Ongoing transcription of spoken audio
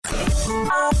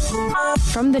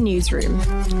From the newsroom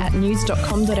at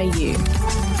news.com.au.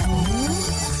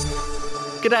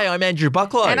 G'day, I'm Andrew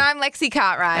Bucklow. And I'm Lexi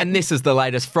Cartwright. And this is the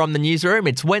latest from the newsroom.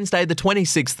 It's Wednesday, the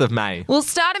 26th of May. We'll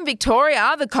start in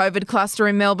Victoria. The COVID cluster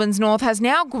in Melbourne's north has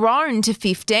now grown to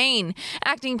 15.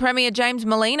 Acting Premier James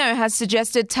Merlino has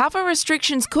suggested tougher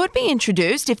restrictions could be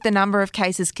introduced if the number of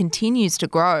cases continues to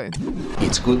grow.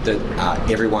 It's good that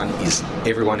everyone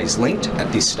is linked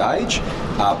at this stage,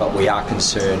 but we are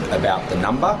concerned about the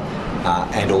number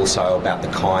and also about the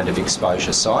kind of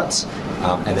exposure sites.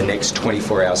 And the next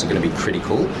 24 hours are going to be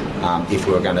critical if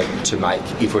we're going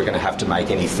to have to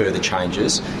make any further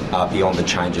changes beyond the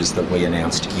changes that we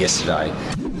announced yesterday.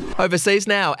 Overseas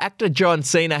now, actor John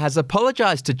Cena has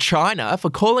apologised to China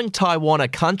for calling Taiwan a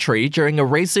country during a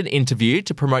recent interview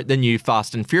to promote the new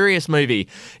Fast and Furious movie.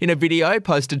 In a video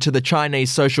posted to the Chinese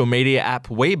social media app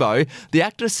Weibo, the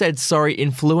actor said sorry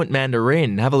in fluent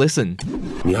Mandarin. Have a listen.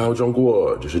 你好，中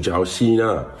国，这是叫西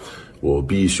娜。我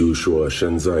必须说，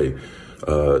现在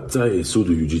在速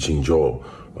度与激情中。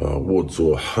我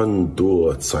做很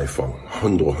多采访，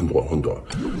很多。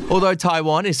Although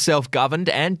Taiwan is self-governed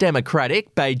and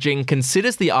democratic, Beijing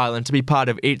considers the island to be part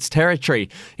of its territory.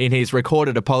 In his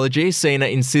recorded apology, Cena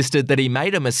insisted that he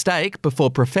made a mistake before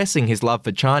professing his love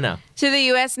for China. To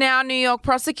the US now, New York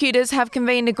prosecutors have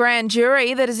convened a grand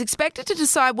jury that is expected to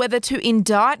decide whether to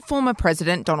indict former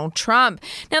President Donald Trump.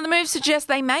 Now, the move suggests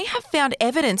they may have found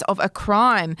evidence of a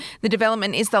crime. The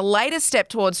development is the latest step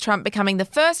towards Trump becoming the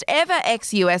first ever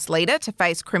ex-US leader to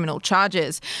face criminal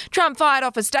charges. Trump fired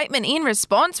off a statement in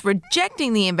response,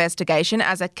 rejecting the investigation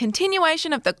as a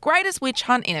continuation of the greatest witch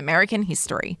hunt in American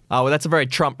history. Oh, well, that's a very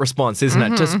Trump response, isn't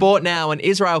it? To sport now, and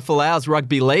Israel Folau's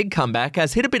rugby league comeback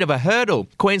has hit a bit of a hurdle.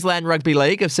 Queensland Rugby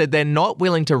League have said they're not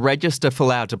willing to register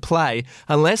Folau to play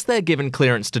unless they're given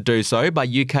clearance to do so by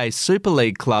UK Super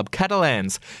League club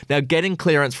Catalans. Now, getting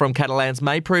clearance from Catalans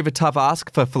may prove a tough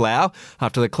ask for Folau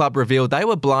after the club revealed they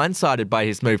were blindsided by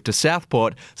his move to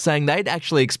Southport, saying they'd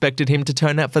actually expected him to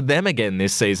turn out for them again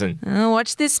this season.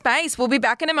 Watch this space. We'll be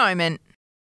back in a moment.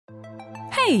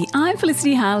 Hey, I'm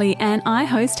Felicity Harley and I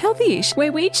host Healthyish,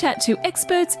 where we chat to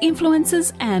experts,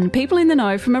 influencers and people in the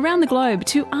know from around the globe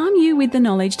to arm you with the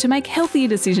knowledge to make healthier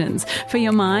decisions for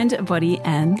your mind, body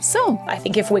and soul. I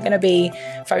think if we're going to be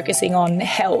focusing on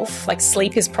health, like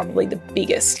sleep is probably the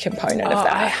biggest component of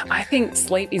that. I think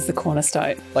sleep is the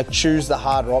cornerstone. Like choose the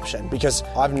harder option, because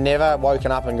I've never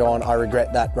woken up and gone, I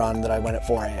regret that run that I went at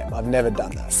 4 a.m. I've never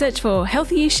done that. Search for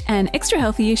Healthyish and Extra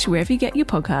Healthyish wherever you get your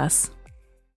podcasts.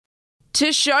 To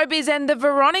showbiz, and the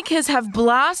Veronicas have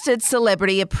blasted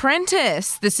Celebrity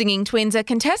Apprentice. The singing twins are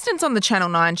contestants on the Channel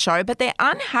 9 show, but they're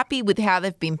unhappy with how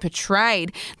they've been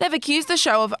portrayed. They've accused the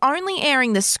show of only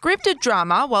airing the scripted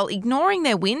drama while ignoring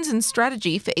their wins and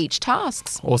strategy for each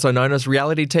task. Also known as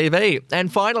reality TV.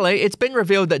 And finally, it's been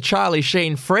revealed that Charlie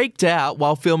Sheen freaked out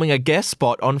while filming a guest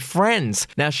spot on Friends.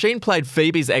 Now, Sheen played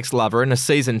Phoebe's ex-lover in a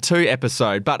Season 2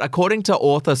 episode, but according to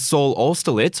author Saul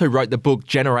Austerlitz, who wrote the book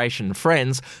Generation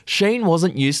Friends, Sheen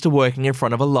wasn't used to working in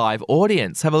front of a live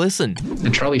audience. Have a listen.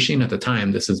 And Charlie Sheen at the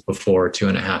time, this is before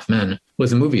 2.5 Men,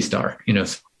 was a movie star.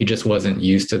 So he just wasn't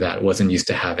used to that, wasn't used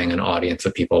to having an audience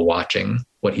of people watching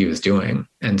what he was doing.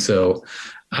 And so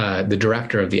the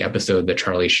director of the episode that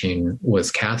Charlie Sheen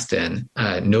was cast in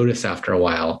noticed after a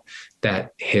while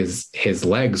that his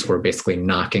legs were basically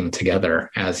knocking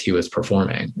together as he was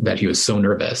performing, that he was so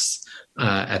nervous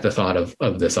at the thought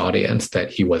of this audience that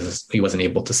he wasn't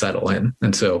able to settle in.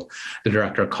 And so the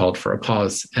director called for a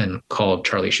pause and called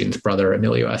Charlie Sheen's brother,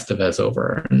 Emilio Estevez,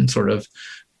 over and sort of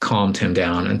calmed him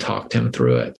down and talked him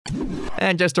through it.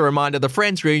 And just a reminder, the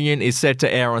Friends reunion is set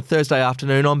to air on Thursday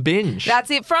afternoon on Binge.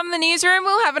 That's it from the newsroom.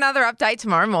 We'll have another update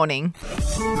tomorrow morning.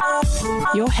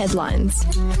 Your headlines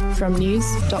from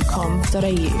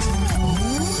news.com.au.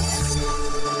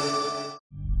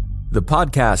 The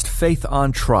podcast Faith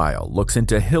on Trial looks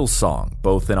into Hillsong,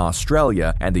 both in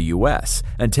Australia and the US,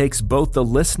 and takes both the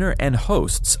listener and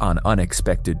hosts on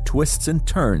unexpected twists and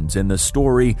turns in the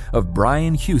story of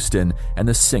Brian Houston and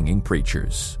the Singing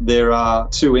Preachers. There are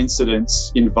 2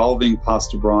 incidents involving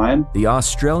Pastor Brian. The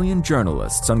Australian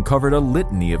journalists uncovered a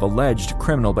litany of alleged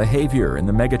criminal behavior in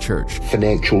the megachurch.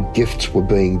 Financial gifts were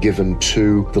being given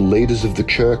to the leaders of the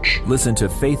church. Listen to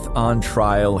Faith on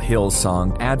Trial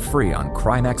Hillsong ad-free on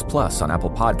Crimex Plus on Apple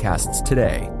Podcasts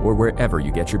today or wherever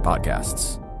you get your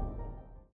podcasts.